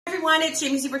everyone, it's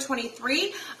Jamie Zebra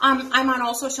 23. I'm on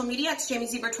all social media. It's Jamie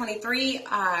Zebra 23.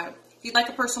 If you'd like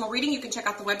a personal reading, you can check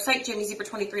out the website,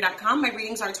 jamiezebra23.com. My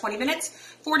readings are 20 minutes,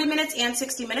 40 minutes, and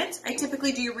 60 minutes. I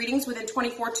typically do your readings within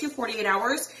 24 to 48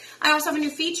 hours. I also have a new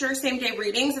feature, same-day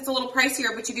readings. It's a little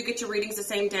pricier, but you do get your readings the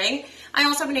same day. I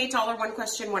also have an $8 one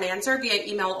question, one answer via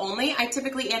email only. I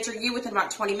typically answer you within about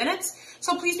 20 minutes,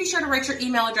 so please be sure to write your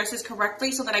email addresses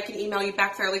correctly so that I can email you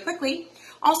back fairly quickly.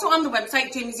 Also on the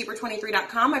website,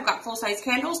 jamiezebra23.com, I've got full-size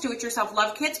candles, do-it-yourself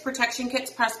love kits, protection kits,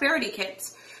 prosperity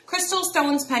kits, crystals,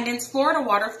 stones, pendants, Florida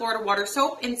water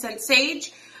soap, incense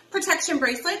sage, protection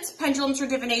bracelets, pendulums for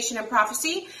divination and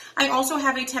prophecy. I also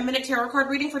have a 10-minute tarot card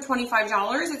reading for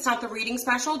 $25. It's not the reading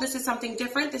special. This is something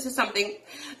different. This is something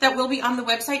that will be on the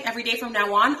website every day from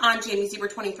now on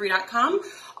jamiezebra23.com.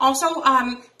 Also,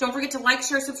 don't forget to like,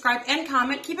 share, subscribe, and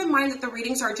comment. Keep in mind that the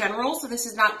readings are general, so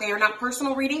they are not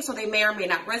personal readings, so they may or may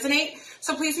not resonate.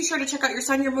 So please be sure to check out your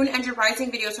sun, your moon, and your rising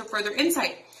videos for further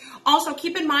insight. Also,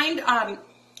 keep in mind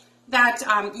that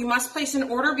you must place an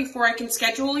order before I can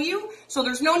schedule you. So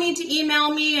there's no need to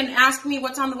email me and ask me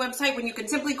what's on the website when you can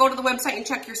simply go to the website and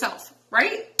check yourself,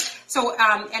 right? So,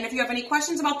 and if you have any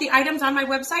questions about the items on my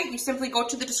website, you simply go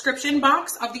to the description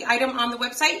box of the item on the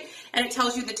website, and it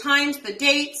tells you the times, the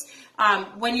dates,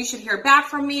 when you should hear back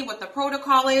from me, what the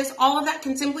protocol is. All of that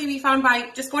can simply be found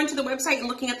by just going to the website and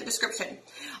looking at the description.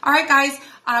 All right, guys,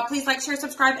 please like, share,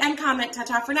 subscribe, and comment.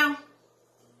 Ta-ta for now.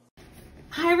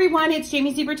 Hi everyone, it's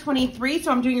Jamie Zebra 23.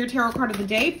 So I'm doing your tarot card of the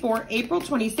day for April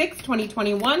 26,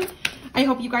 2021. I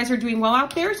hope you guys are doing well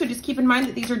out there. So just keep in mind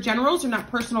that these are generals, they're not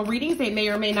personal readings. They may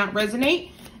or may not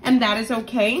resonate, and that is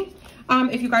okay.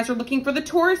 If you guys are looking for the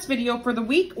Taurus video for the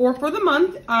week or for the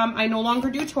month, I no longer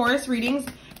do Taurus readings,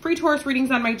 free Taurus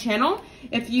readings on my channel.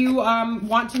 If you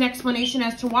want an explanation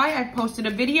as to why, I've posted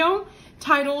a video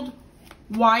titled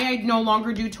Why I No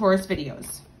Longer Do Taurus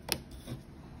Videos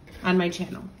on my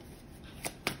channel.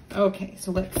 Okay,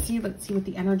 so let's see what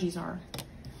the energies are.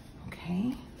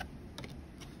 Okay.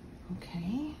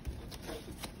 Okay.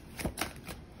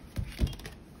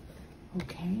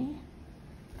 Okay.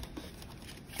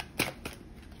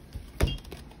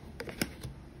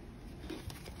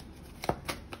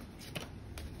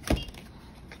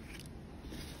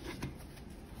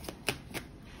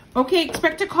 Okay,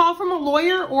 expect a call from a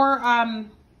lawyer or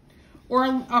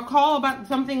a call about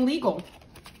something legal.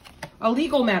 A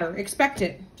legal matter. Expect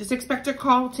it. Just expect a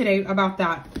call today about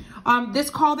that.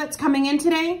 This call that's coming in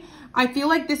today, I feel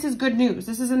like this is good news.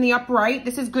 This is in the upright.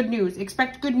 This is good news.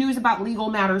 Expect good news about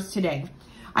legal matters today.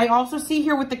 I also see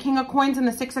here with the King of Coins and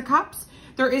the Six of Cups,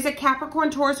 there is a Capricorn,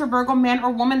 Taurus, or Virgo man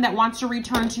or woman that wants to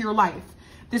return to your life.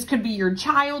 This could be your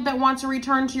child that wants to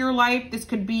return to your life. This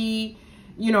could be,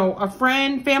 you know, a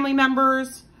friend, family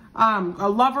members, a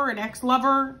lover, an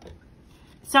ex-lover.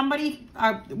 Somebody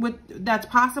that's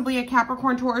possibly a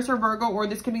Capricorn, Taurus, or Virgo, or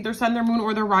this could be their sun, their moon,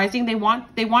 or their rising. They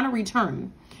want to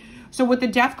return. So with the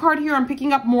Death card here, I'm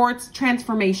picking up more. It's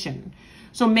transformation.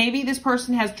 So maybe this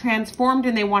person has transformed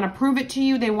and they want to prove it to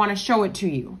you. They want to show it to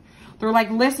you. They're like,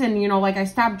 listen, you know, like I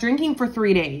stopped drinking for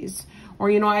 3 days, or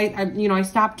you know, I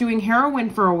stopped doing heroin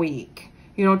for a week.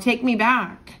 You know, take me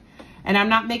back. And I'm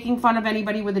not making fun of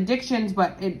anybody with addictions,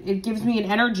 but it gives me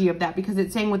an energy of that because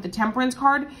it's saying with the Temperance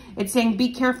card, it's saying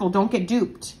be careful, don't get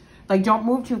duped. Like don't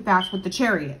move too fast with the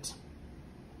Chariot.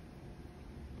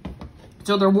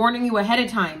 So they're warning you ahead of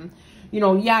time. You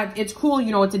know, yeah, it's cool,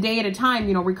 you know, it's a day at a time,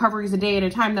 you know, recovery is a day at a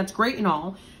time, that's great and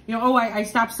all. You know, oh, I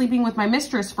stopped sleeping with my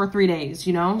mistress for 3 days,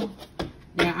 you know.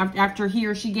 Yeah, after he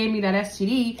or she gave me that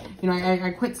STD, you know, I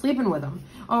quit sleeping with him.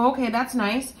 Oh, okay, that's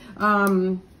nice.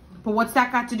 But what's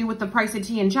that got to do with the price of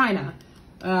tea in China?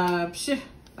 I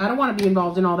don't want to be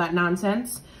involved in all that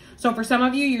nonsense. So for some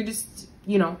of you, you're just,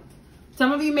 you know,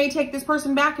 some of you may take this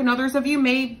person back and others of you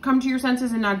may come to your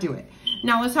senses and not do it.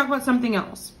 Now let's talk about something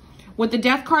else. With the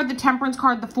Death card, the Temperance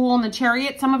card, the Fool, and the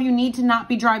Chariot, some of you need to not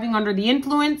be driving under the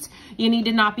influence. You need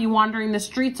to not be wandering the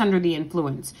streets under the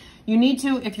influence. You need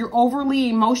to, if you're overly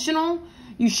emotional,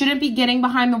 you shouldn't be getting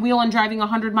behind the wheel and driving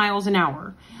 100 miles an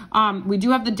hour. We do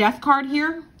have the Death card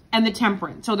here and the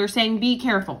Temperance. So they're saying be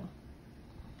careful.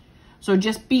 So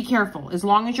just be careful. As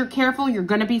long as you're careful, you're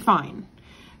going to be fine.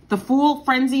 The Fool,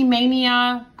 frenzy,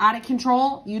 mania, out of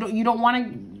control. You don't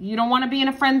want to be in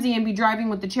a frenzy and be driving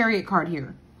with the Chariot card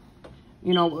here.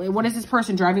 You know, what is this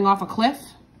person driving off a cliff?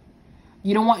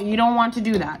 You don't want to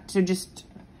do that. So just,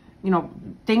 you know,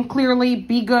 think clearly,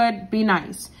 be good, be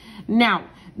nice. Now,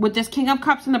 with this King of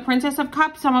Cups and the Princess of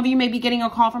Cups, some of you may be getting a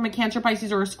call from a Cancer,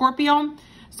 Pisces, or a Scorpio,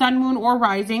 sun, moon, or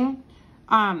rising,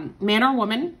 man or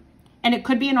woman, and it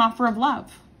could be an offer of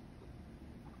love.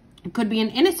 It could be an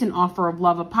innocent offer of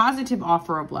love, a positive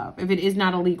offer of love, if it is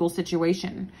not a legal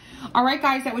situation. All right,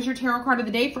 guys, that was your tarot card of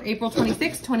the day for April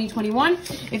 26, 2021.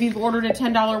 If you've ordered a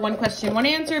 $10 one question, one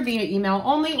answer via email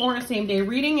only or a same-day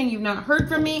reading and you've not heard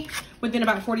from me within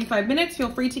about 45 minutes,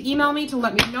 feel free to email me to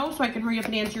let me know so I can hurry up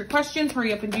and answer your questions,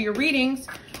 hurry up and do your readings.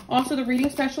 Also, the reading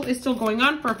special is still going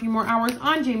on for a few more hours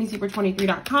on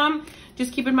jamiezebra23.com.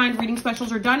 Just keep in mind, reading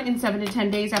specials are done in 7 to 10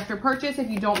 days after purchase.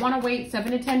 If you don't want to wait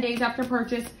 7 to 10 days after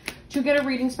purchase to get a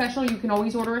reading special, you can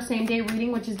always order a same-day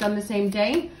reading, which is done the same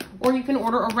day, or you can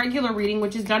order a regular reading,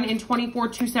 which is done in 24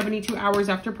 to 72 hours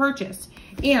after purchase.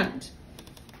 And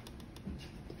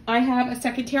I have a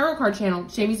second tarot card channel,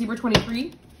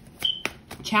 JamieZebra23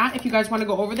 chat. If you guys want to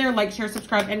go over there, like, share,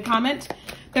 subscribe, and comment,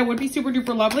 that would be super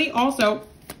duper lovely. Also,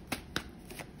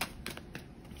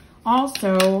 what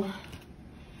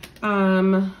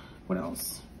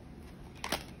else?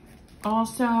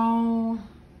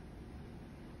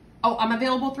 I'm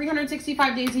available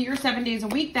 365 days a year, 7 days a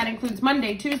week. That includes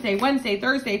Monday, Tuesday, Wednesday,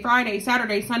 Thursday, Friday,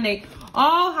 Saturday, Sunday,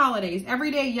 all holidays,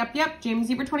 every day. Yep.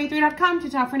 JamieZebra23.com.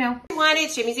 Ta-ta for now. Everyone,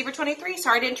 it's JamieZebra23.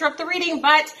 Sorry to interrupt the reading,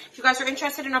 but if you guys are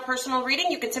interested in a personal reading,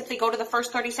 you can simply go to the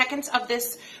first 30 seconds of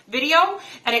this video,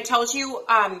 and it tells you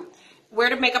where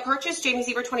to make a purchase,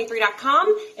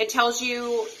 JamieZebra23.com. It tells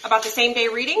you about the same-day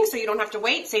readings, so you don't have to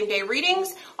wait, same-day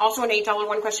readings. Also an $8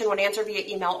 one question, one answer via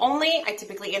email only. I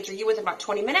typically answer you within about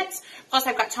 20 minutes. Plus,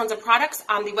 I've got tons of products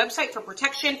on the website for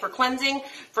protection, for cleansing,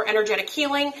 for energetic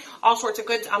healing, all sorts of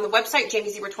goods on the website,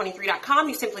 JamieZebra23.com.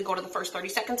 You simply go to the first 30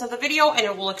 seconds of the video, and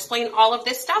it will explain all of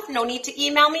this stuff. No need to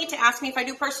email me to ask me if I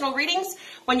do personal readings,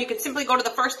 when you can simply go to the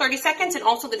first 30 seconds, and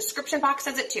also the description box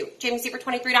says it too.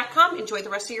 JamieZebra23.com. Enjoy the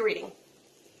rest of your reading.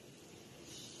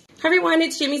 Hi everyone,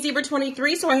 it's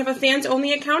JamieZebra23. So I have a fans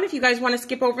only account if you guys want to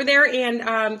skip over there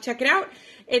and check it out.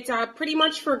 It's pretty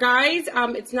much for guys.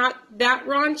 It's not that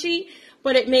raunchy,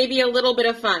 but it may be a little bit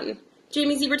of fun.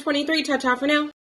 JamieZebra23, ta-ta for now.